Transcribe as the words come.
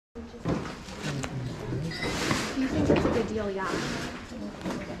deal, yeah.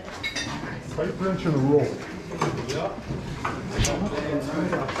 Tight wrench in the roll. Yep.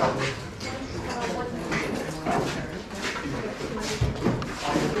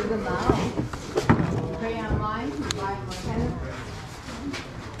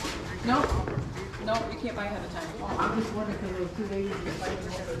 No, no, you can't buy ahead of time. I'm just wondering because there were 2 ladies fighting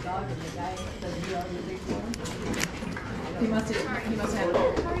over the dog and the guy said he had the big one. He must have it.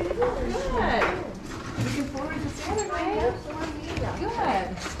 Good. Looking forward to seeing it, right? Good.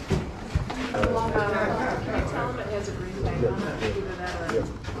 Can you tell him it has a green tag on it? Either that or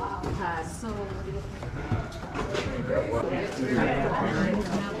so.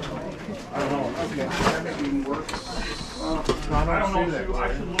 I don't know. Okay. That maybe works. I don't know. I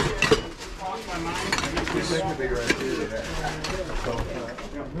should look at it. Cross my mind. This thing could be right here.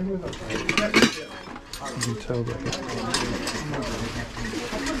 You can tell that.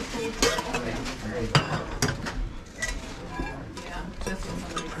 Yeah, just when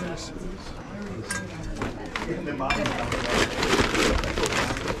somebody says.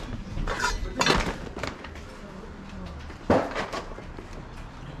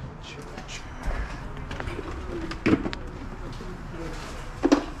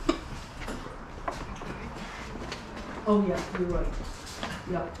 Oh, yeah, you're right.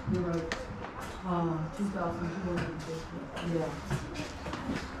 Yeah, you're right. 2,250. Yeah.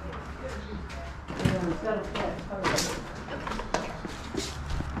 Yeah, instead of flat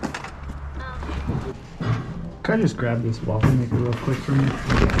Can I just grab this waffle maker real quick for me? Get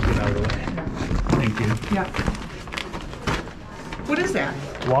out of the way. Thank you. Yeah. What is that?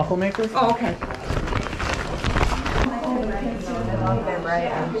 Waffle maker? Oh, okay.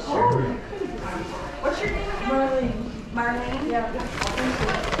 What's your name again? Marlene. Yeah.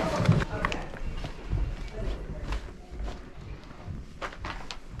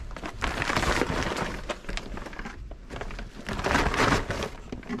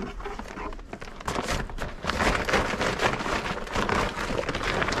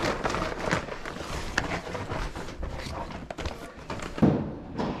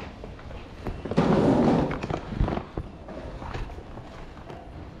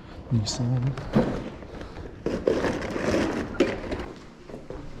 You sign.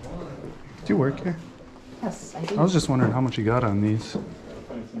 Do you work here? Yes, I I do. was just wondering how much you got on these. I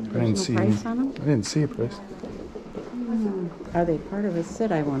didn't No see. price on them? I didn't see a price. Are they part of a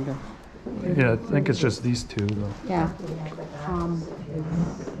set, I wonder? Yeah, I think it's just these two though. Yeah. Is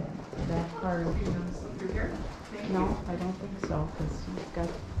that part of? No, I don't think so, because he's got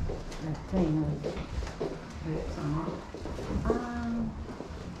that thing with rips on it.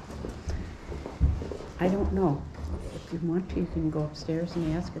 I don't know. If you want to, you can go upstairs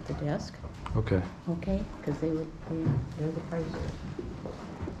and ask at the desk, Okay. okay? Because they're the prices.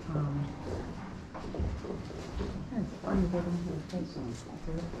 It's funny they don't have a price on it.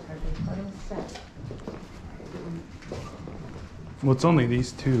 Are they part of a set? Well, it's only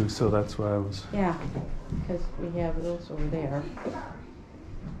these two, so that's why I was. Yeah, because we have those over there.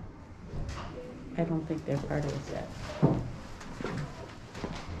 I don't think they're part of the set.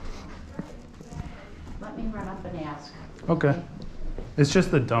 Let me run up and ask. Okay. It's just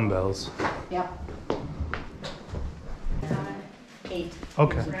the dumbbells. Yep. 8.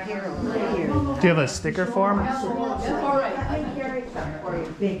 Okay. Here, here. Do you have a sticker for 'em? That's all right. I can carry some for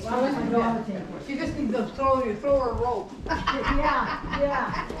you. Big. You just need to throw a rope.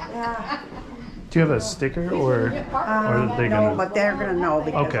 Yeah. Do you have a sticker or are they No, gonna? but they're gonna know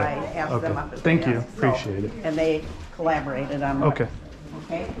because Okay. I asked them up Okay. at the Thank you. desk, so- Appreciate it. And they collaborated on what. Okay.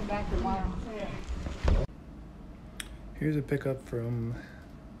 Okay? Here's a pickup from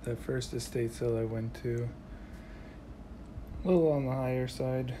that first estate sale I went to. A little on the higher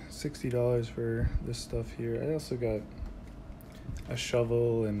side, $60 for this stuff here. I also got a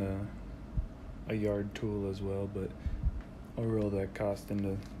shovel and a yard tool as well, but I'll roll that cost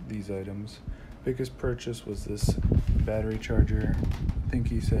into these items. Biggest purchase was this battery charger. I think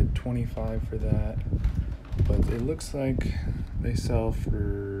he said $25 for that, but it looks like they sell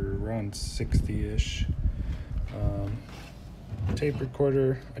for around 60-ish. Tape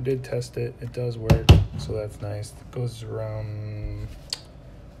recorder, I did test it. It does work, so that's nice. It goes around,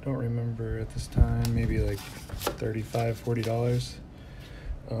 don't remember at this time, maybe like $35, $40.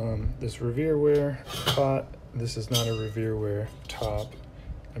 This Revere wear pot, this is not a Revere wear top.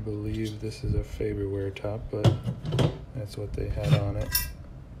 I believe this is a Faber wear top, but that's what they had on it.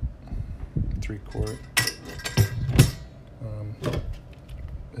 3-quart.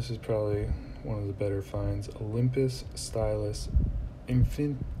 This is probably one of the better finds. Olympus Stylus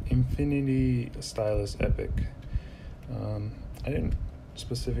Infinity Stylus Epic. I didn't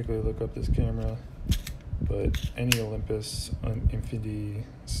specifically look up this camera. but any Olympus Infinity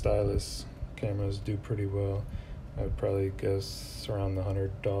stylus cameras do pretty well. I would probably guess around the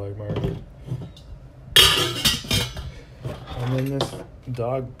 $100 mark. And then this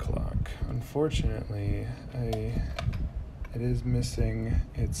dog clock. Unfortunately, it is missing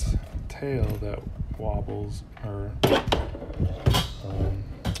its tail that wobbles or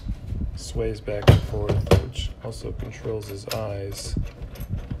sways back and forth, which also controls his eyes.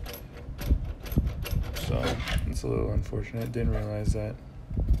 So it's a little unfortunate. Didn't realize that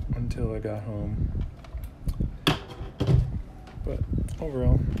until I got home. But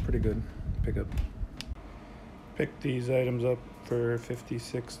overall, pretty good pickup. Picked these items up for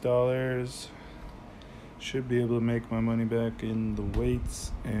 $56. Should be able to make my money back in the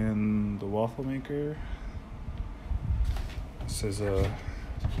weights and the waffle maker. This is a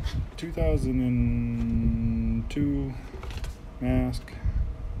 2002 mask.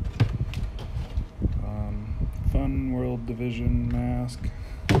 Fun World Division mask.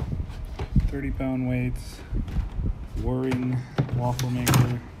 30-pound weights. Whirring waffle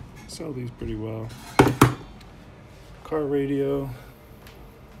maker. Sell these pretty well. Car radio.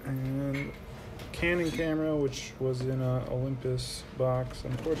 And Canon camera, which was in a Olympus box.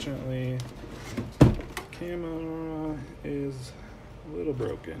 Unfortunately, camera is a little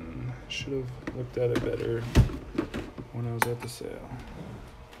broken. Should have looked at it better when I was at the sale.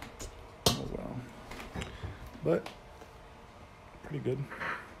 Oh well. But pretty good.